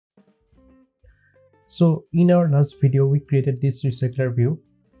So in our last video we created this recycler view.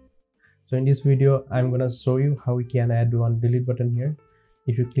 So in this video I'm gonna show you how we can add one delete button here.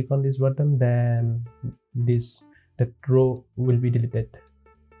 If you click on this button, then that row will be deleted.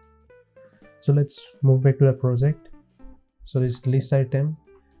 So let's move back to the project. So this list item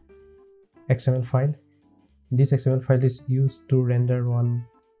XML file, this XML file is used to render one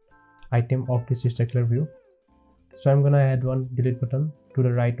item of this recycler view. So I'm gonna add one delete button to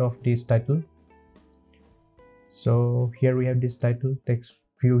the right of this title. So here we have this title text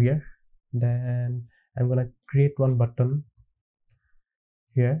view here. Then I'm gonna create one button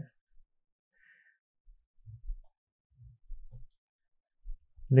here.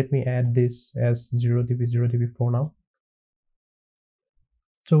 Let me add this as 0db for now.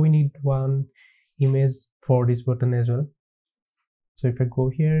 So we need one image for this button as well. So if I go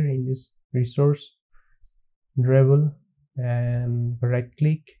here in this resource drawable and right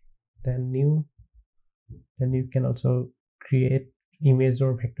click, then new, then you can also create image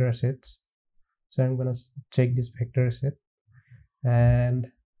or vector assets. So I'm gonna check this vector asset, and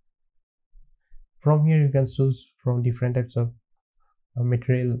from here you can choose from different types of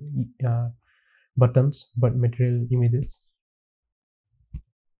material buttons, but material images.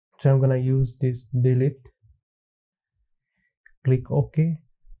 So I'm gonna use this delete, click OK.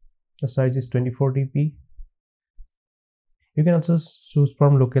 The size is 24 dp. You can also choose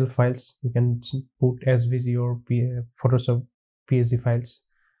from local files. You can put SVG or Photoshop PSD files.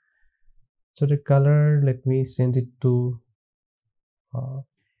 So the color, let me change it to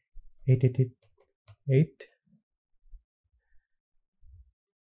 8888,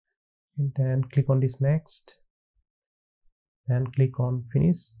 and then click on this next and click on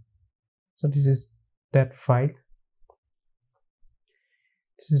finish. So this is that file.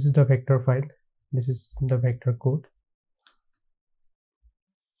 This is the vector file. This is the vector code.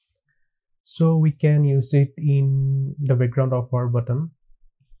 So we can use it in the background of our button.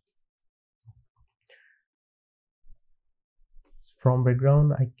 From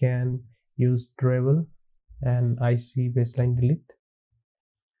background I can use drawable and IC baseline delete.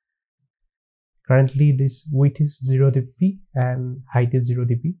 Currently this width is 0 dp and height is 0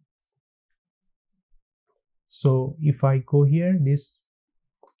 dp. So if I go here, this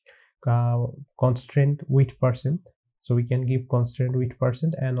constraint width %, so we can give constraint width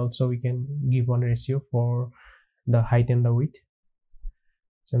 %, and also we can give one ratio for the height and the width.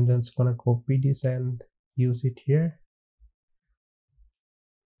 So I'm just gonna copy this and use it here.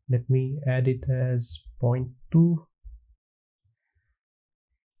 Let me add it as 0.2.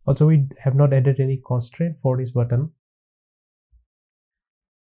 Also we have not added any constraint for this button.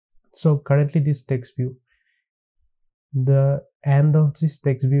 So currently this text view, the end of this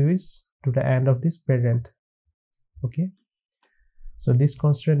text view is to the end of this parent. Okay, so this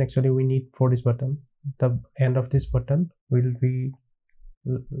constraint actually we need for this button. The end of this button will be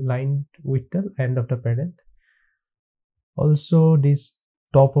lined with the end of the parent. Also this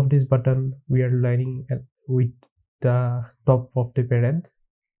top of this button we are lining with the top of the parent.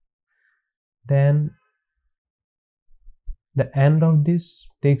 Then the end of this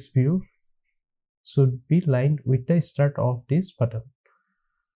text view should be lined with the start of this button.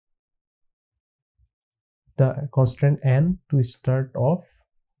 The constraint end to start off.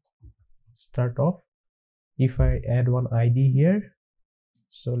 If I add one ID here,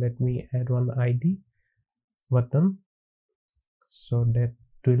 so let me add one ID button, so that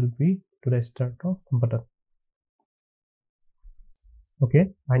will be to the start of button.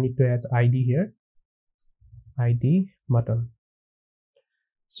 Okay, I need to add ID here, ID button.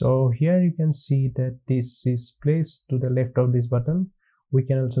 So here you can see that this is placed to the left of this button. We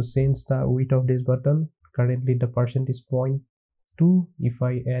can also change the width of this button. Currently the % is 0.2. If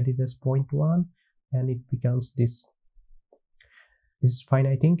I add it as 0.1, and it becomes this. This is fine,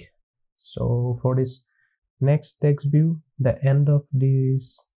 I think. So for this next text view, the end of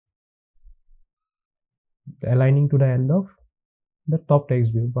this aligning to the end of the top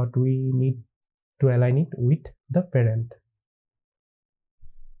text view, but we need to align it with the parent.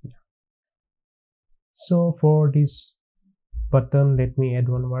 So for this button, let me add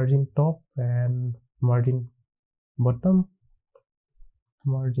one margin top and margin bottom,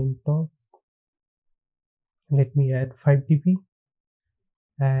 margin top. Let me add 5 dp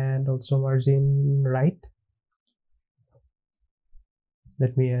and also margin right.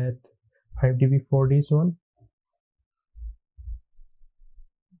 Let me add 5 dp for this one.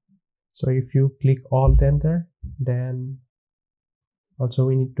 So if you click Alt Enter, then also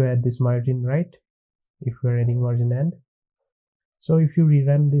we need to add this margin right if we are adding margin end. So if you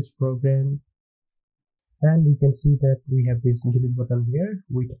rerun this program, and you can see that we have this delete button here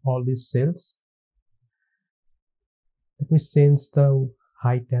with all these cells. Let me change the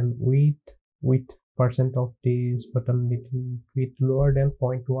height and width percent of this button little bit lower than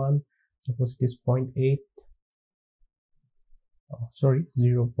 0.1. Suppose it is 0.8. Oh, sorry,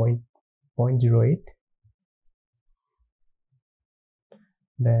 0.08.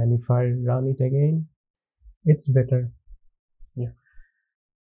 Then if I run it again, it's better. Yeah.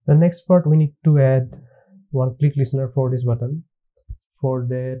 The next part, we need to add one click listener for this button. For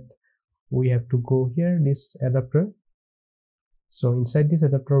that, we have to go here, this adapter. So inside this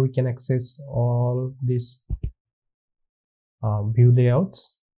adapter, we can access all these view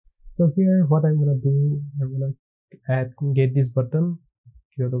layouts. So here, what I'm gonna do, I'm gonna get this button,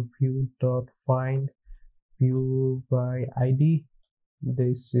 go to view.find view by ID.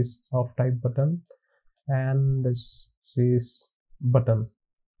 This is of type button, and this is button.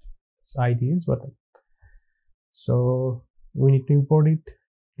 So ID is button. So we need to import it.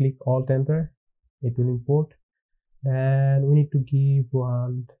 Click Alt Enter. It will import. And we need to give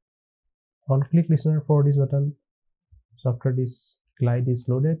one click listener for this button. So after this glide is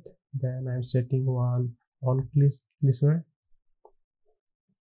loaded, then I'm setting one on click listener.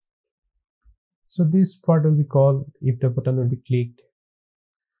 So this part will be called if the button will be clicked.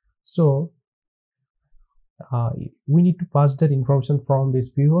 So we need to pass that information from this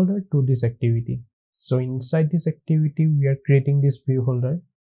view holder to this activity. So inside this activity, we are creating this view holder.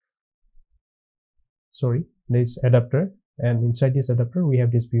 Sorry, this adapter, and inside this adapter, we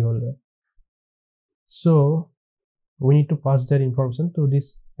have this view holder. So we need to pass that information to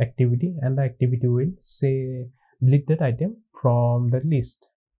this activity, and the activity will say delete that item from the list.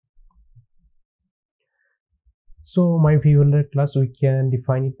 So my view holder class, we can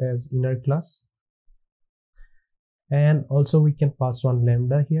define it as inner class, and also we can pass one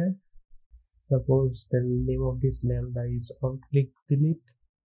lambda here. Suppose the name of this lambda is oneclick delete.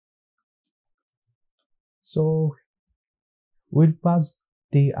 So we'll pass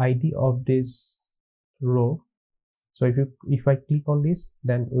the ID of this row. So if I click on this,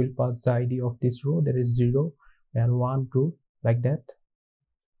 then we'll pass the ID of this row, that is 0 and 1, 2, like that.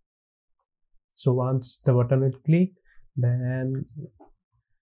 So once the button will click, then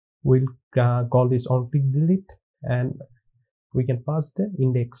we'll call this oneclick delete, and we can pass the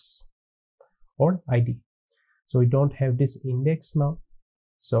index or ID. So we don't have this index now.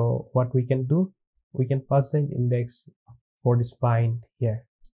 So what we can do, we can pass the index for this bind here.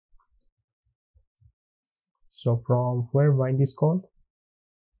 So from where bind is called?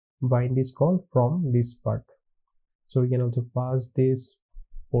 Bind is called from this part. So we can also pass this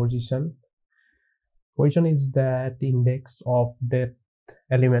position. Position is that index of that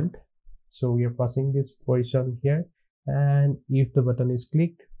element. So we are passing this position here, and if the button is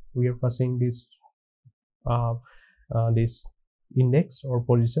clicked, we are passing this this index or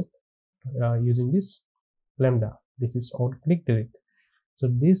position using this lambda. This is oneclick delete. So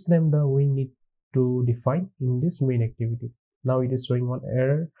this lambda we need to define in this main activity. Now it is showing one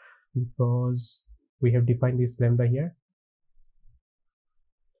error because we have defined this lambda here.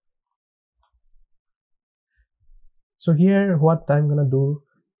 So here what I'm gonna do,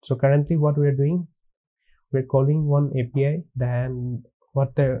 so currently what we are doing, we're calling one API, then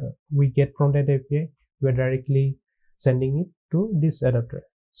what we get from that API, we're directly sending it to this adapter.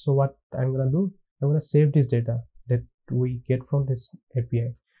 So what I'm gonna do, I'm gonna save this data that we get from this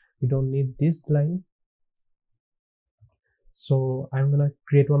API. We don't need this line. So I'm gonna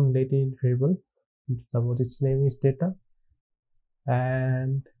create one latent variable. Suppose its name is data,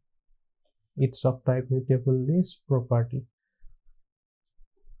 and it's of type mutable list property.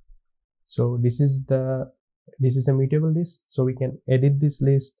 So this is a mutable list. So we can edit this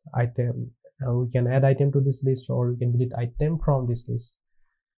list item. We can add item to this list, or we can delete item from this list.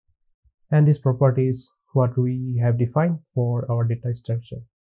 And this property is what we have defined for our data structure.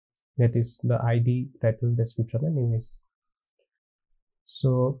 That is the ID, title, description, and image.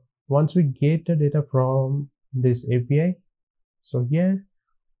 So once we get the data from this API, so here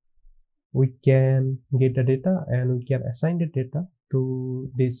we can get the data and we can assign the data to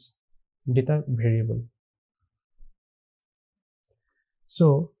this data variable.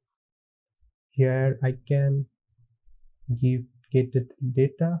 So here I can get the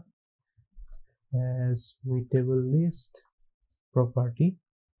data as mutable list property,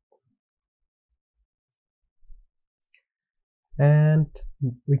 and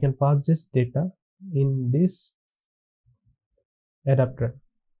we can pass this data in this adapter.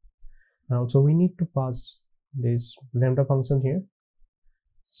 And also we need to pass this lambda function here.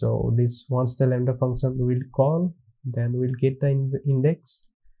 So this, once the lambda function will call, then we'll get the index,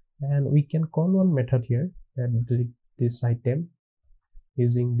 and we can call one method here that delete this item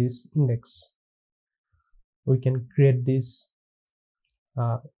using this index. we can create this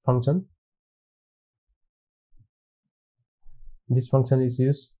function. This function is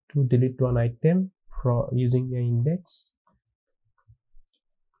used to delete one item from using an index.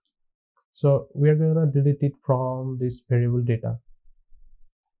 So we are going to delete it from this variable data.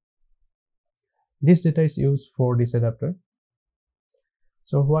 This data is used for this adapter.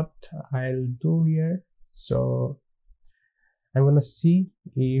 So what I'll do here, so I'm going to see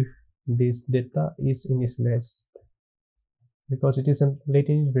if this data is initialized, because it is a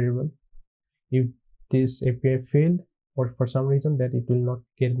latent variable. If this API failed or for some reason, that it will not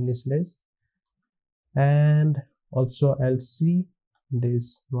get initialized. And also I'll see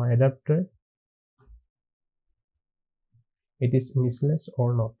this my adapter, it is initialized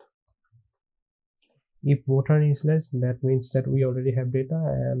or not. If both are initialized, that means that we already have data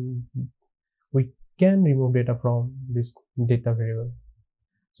and we can remove data from this data variable.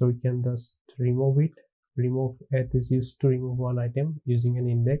 So we can just remove it. Remove it is used to remove one item using an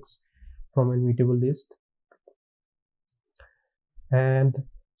index from a mutable list. And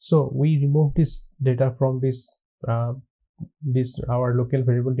so we remove this data from this our local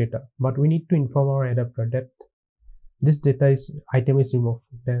variable data, but we need to inform our adapter that this item is removed.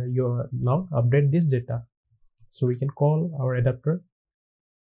 Then you now update this data. So we can call our adapter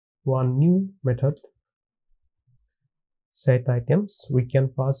one new method, set items. We can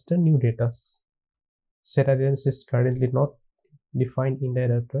pass the new data. Set items is currently not defined in the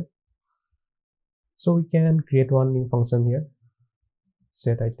adapter, so we can create one new function here,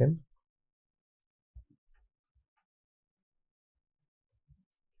 set item.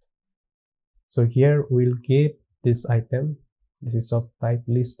 So here we'll get this item. This is of type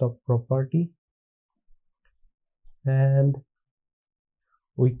list of property, and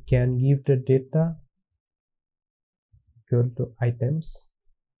we can give the data equal to items.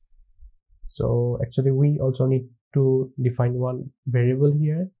 So actually we also need to define one variable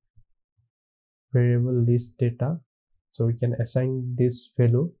here, variable list data. So we can assign this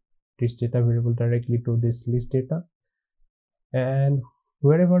value, this data variable, directly to this list data, and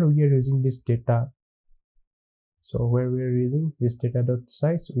wherever we are using this data, so where we are using this data dot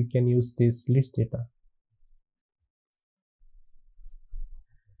size, we can use this list data.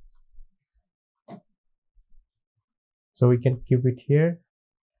 So we can keep it here.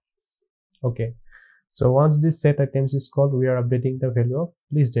 Okay, so once this set items is called, we are updating the value of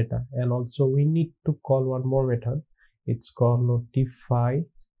list data. And also we need to call one more method. It's called notify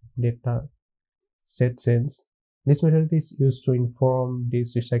data set sense. This method is used to inform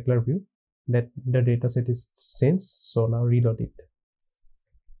this recycler view that the data set is sensed. So now reload it.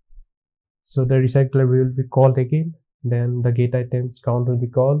 So the recycler view will be called again, then the get items count will be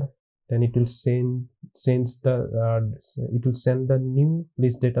called, then it will send the new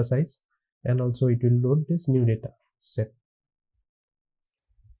list data size, and also it will load this new data set.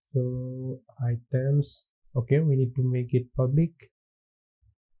 So items, okay, we need to make it public.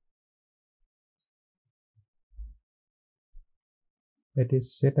 That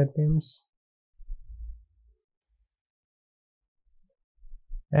is set items.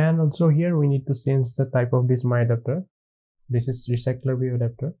 And also here we need to change the type of this my adapter. This is recycler view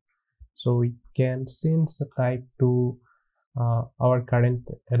adapter. So we can change the type to our current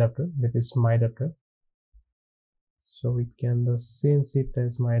adapter, that is my adapter. So we can just change it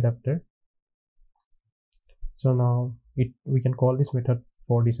as my adapter. So now we can call this method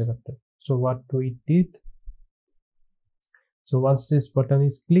for this adapter. So what we did, so once this button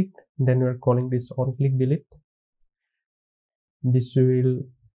is clicked, then we are calling this oneclick delete. This will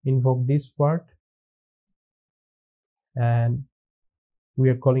invoke this part, and we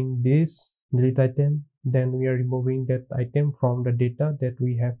are calling this delete item. Then we are removing that item from the data that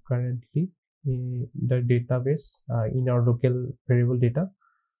we have currently in the database in our local variable data.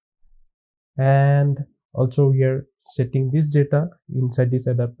 And also we are setting this data inside this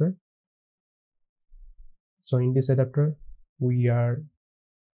adapter. So in this adapter we are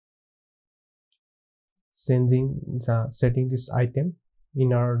setting this item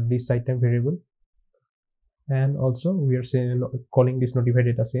in our list item variable, and also we are calling this notify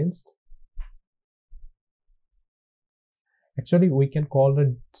data sensed. Actually we can call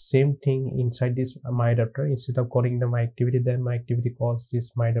the same thing inside this my adapter. Instead of calling the my activity, then my activity calls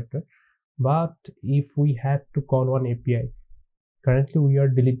this my adapter. But if we have to call one API, currently we are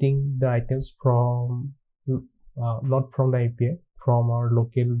deleting the items from not from the API, from our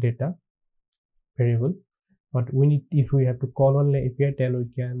local data variable. But if we have to call one API, then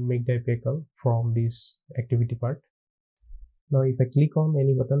we can make the API call from this activity part. Now if I click on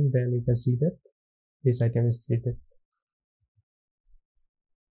any button, then you can see that this item is deleted.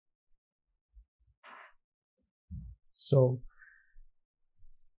 So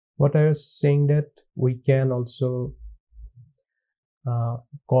what I was saying, that we can also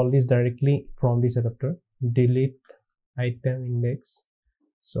call this directly from this adapter, delete item index.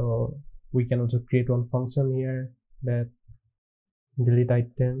 So we can also create one function here that delete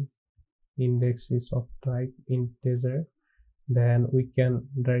item index is of type integer. Then we can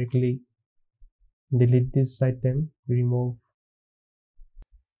directly delete this item, remove.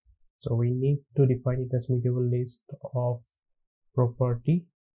 So we need to define it as mutable list of property.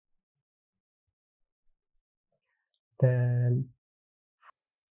 Then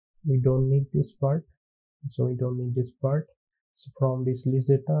we don't need this part, so from this list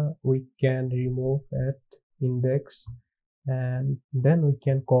data we can remove at index, and then we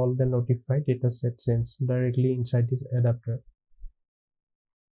can call the notify dataset sense directly inside this adapter.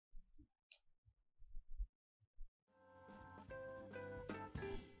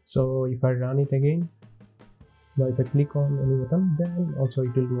 So if I run it again, now if I click on any button, then also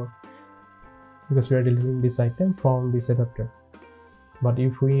it will work, because we are deleting this item from this adapter. But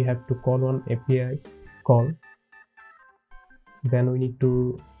if we have to call one API call, then we need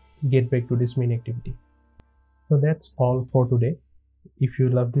to get back to this main activity. So that's all for today. If you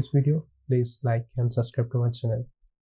love this video, please like and subscribe to my channel.